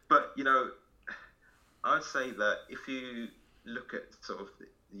 But I'd say that if you look at sort of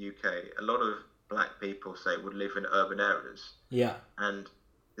the UK, a lot of black people say would live in urban areas. Yeah, and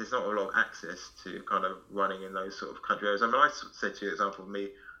there's not a lot of access to kind of running in those sort of country areas. I mean, I said to you, example of me,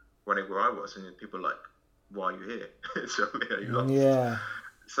 running where I was, and people are like, why are you here? So you lost. Yeah.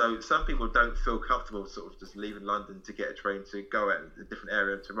 So some people don't feel comfortable sort of just leaving London to get a train to go at a different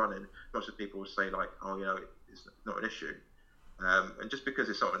area to run in. Lots of people will say like, oh, it's not an issue. And just because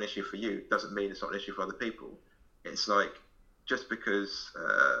it's not an issue for you doesn't mean it's not an issue for other people. It's like, just because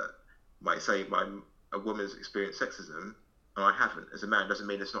a woman's experienced sexism and I haven't as a man doesn't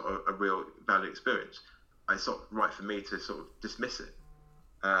mean it's not a real valid experience. It's not right for me to sort of dismiss it.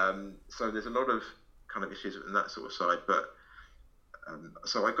 So there's a lot of kind of issues in that sort of side, but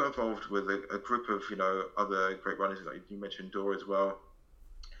so I got involved with a group of other great runners, like you mentioned Dora as well,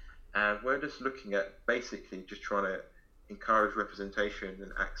 and we're just looking at basically just trying to encourage representation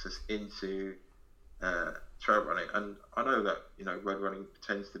and access into trail running. And I know that road running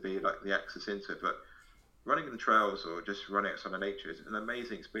tends to be like the access into it, but running in the trails or just running outside of nature is an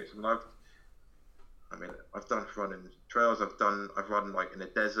amazing experience. I've done running trails. I've run like in the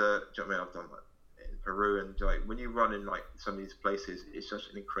desert. Do you know what I mean? I've done like in Peru, and like when you run in like some of these places, it's such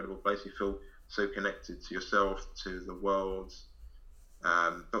an incredible place. You feel so connected to yourself, to the world.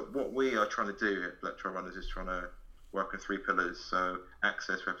 But what we are trying to do at Black Trail Runners is trying to work on 3 pillars: so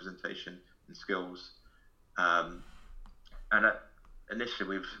access, representation, and skills. Initially,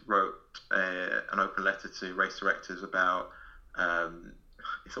 we've wrote an open letter to race directors about.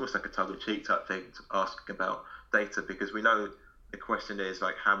 It's almost like a tongue-in-cheek type thing, asking about data, because we know the question is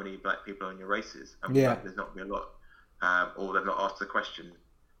like, how many black people are in your races? And we know there's not going to be a lot, or they've not asked the question.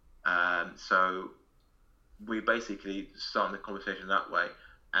 So we basically started the conversation that way,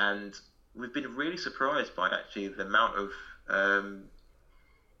 and we've been really surprised by actually the amount of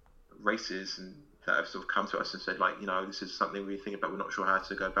races and that have sort of come to us and said like, this is something we think about. We're not sure how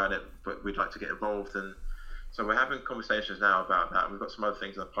to go about it, but we'd like to get involved. And so we're having conversations now about that. We've got some other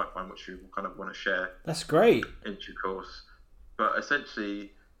things in the pipeline which we kind of want to share. That's great. In due course. But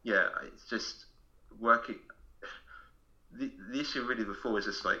essentially, it's just working. The issue really before is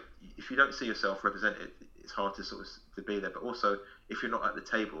just like, if you don't see yourself represented, it's hard to sort of to be there. But also, if you're not at the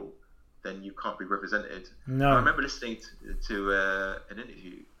table, then you can't be represented. No. I remember listening to an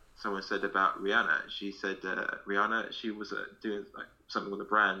interview. Someone said about Rihanna. She said Rihanna, she was doing like something with a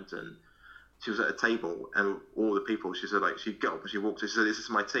brand, and she was at a table, and all the people, she said like, she'd get up and she walked. She said, "This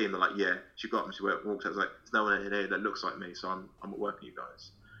is my team." They're like, "Yeah." She got up and she walked. I was like, "There's no one in here that looks like me, so I'm at work with you guys."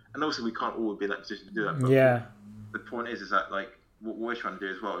 And obviously, we can't all be in that position to do that. But the point is that like what we're trying to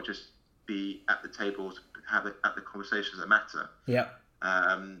do as well is just be at the tables, have at the conversations that matter. Yeah.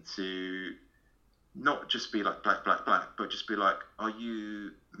 To not just be like black, but just be like, are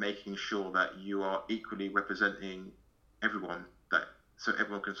you making sure that you are equally representing everyone, so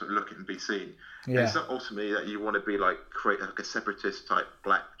everyone can sort of look at it and be seen? Yeah. It's not ultimately that you want to be like create like a separatist type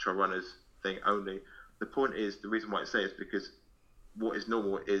Black Trail Runners thing only. The point is, the reason why I say it is because what is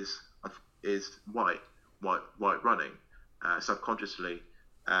normal is white running subconsciously.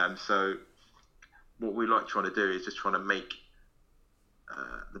 So what we like trying to do is just trying to make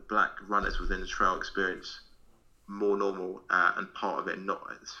the black runners within the trail experience more normal and part of it, and not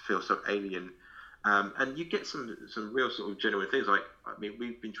feel so alien. And you get some real sort of genuine things. Like,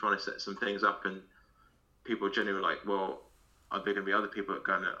 we've been trying to set some things up, and people are genuinely like, well, are there going to be other people that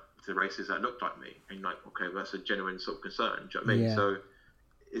are going to races that look like me? And you're like, okay, well, that's a genuine sort of concern. Do you know what I mean? Yeah. So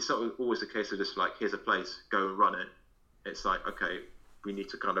it's not always a case of just like, here's a place, go and run it. It's like, okay, we need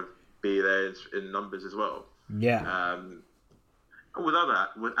to kind of be there in numbers as well. Yeah. With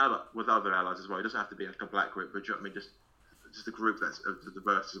other allies as well. It doesn't have to be like a black group, but do you know what I mean? Just a group that's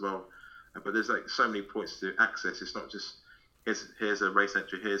diverse as well. But there's like so many points to access. It's not just here's a race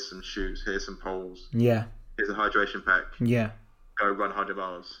entry, here's some shoes, here's some poles. Yeah. Here's a hydration pack. Yeah. Go run 100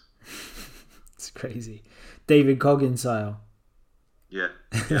 miles. It's crazy. David Coggins style. Yeah.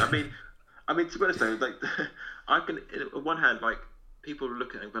 I mean, to be honest though, like, I can, on one hand, like, people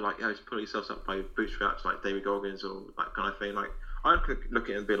look at it and be like, just pull yourself up by your bootstraps, like David Goggins or that kind of thing. Like, I could look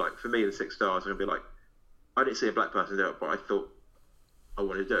at it and be like, for me, the 6 stars, I'm going to be like, I didn't see a black person do it, but I thought I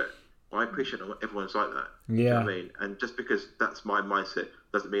wanted to do it. But I appreciate everyone's like that. Yeah. You know what I mean? And just because that's my mindset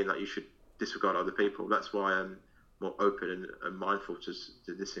doesn't mean that you should disregard other people. That's why I'm more open and mindful to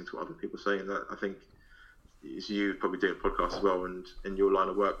listening to what other people say. And that, I think, is you probably doing podcasts as well, and in your line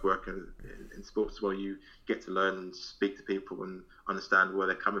of work in sports as well, you get to learn and speak to people and understand where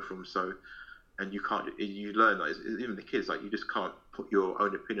they're coming from. So, and you learn that even the kids, like, you just can't put your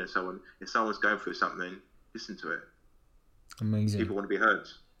own opinion on someone. If someone's going through something, listen to it. Amazing. People want to be heard.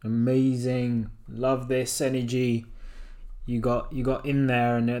 Amazing. Love this energy you got in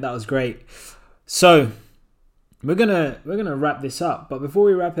there, and that was great. So we're gonna wrap this up, but before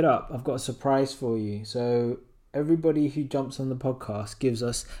we wrap it up, I've got a surprise for you. So everybody who jumps on the podcast gives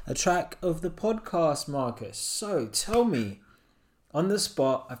us a track of the podcast, Marcus. So tell me, on the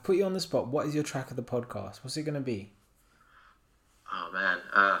spot, I've put you on the spot. What is your track of the podcast? What's it going to be? Oh man,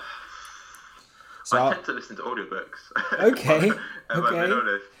 So I tend to listen to audiobooks. Okay, If I'm being okay.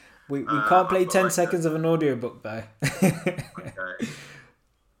 honest. We can't play I've got 10 like seconds of an audiobook though. Okay.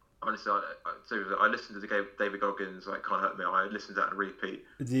 Honestly, I listened to David Goggins, like Can't Hurt Me. I listened to that on repeat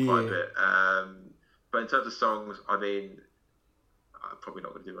quite a bit. But in terms of songs, I mean, I'm probably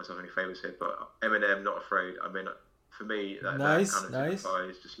not going to do myself any favours here, but Eminem, Not Afraid. I mean, for me, that kind of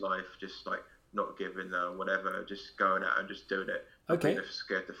signifies just life, just like not giving whatever, just going out and just doing it. Okay. Not being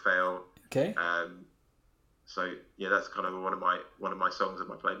scared to fail. Okay. So yeah, that's kind of one of my songs on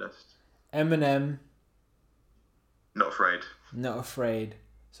my playlist. Eminem, Not Afraid. Not Afraid.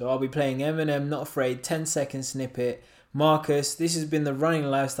 So I'll be playing Eminem, Not Afraid, 10-second snippet. Marcus, this has been the Running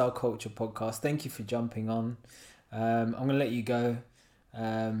Lifestyle Culture podcast. Thank you for jumping on. I'm going to let you go,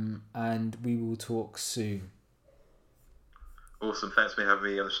 and we will talk soon. Awesome. Thanks for having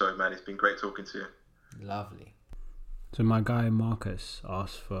me on the show, man. It's been great talking to you. Lovely. So my guy Marcus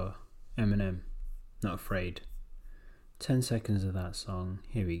asked for Eminem, Not Afraid. 10 seconds of that song.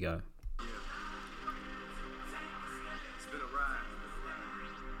 Here we go. It's been a ride.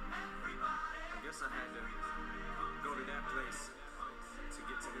 I guess I had to go to that place to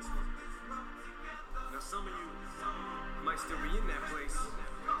get to this one. Now some of you might still be in that place.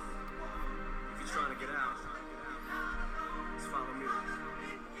 If you're trying to get out, just follow me.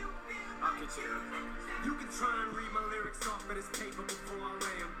 I'll get you there. You can try and read my lyrics off of this paper before I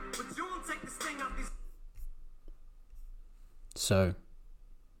lay 'em, but you won't take this thing out these. So,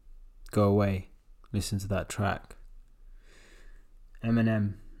 go away, listen to that track.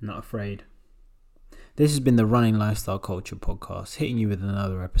 Eminem, Not Afraid. This has been the Running Lifestyle Culture podcast, hitting you with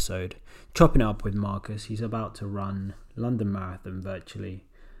another episode, chopping it up with Marcus. He's about to run London Marathon virtually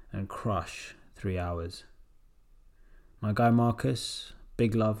and crush 3 hours. My guy Marcus,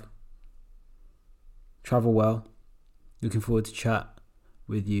 big love. Travel well. Looking forward to chat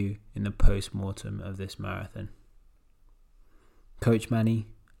with you in the post-mortem of this marathon. Coach Manny,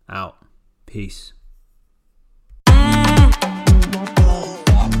 out. Peace.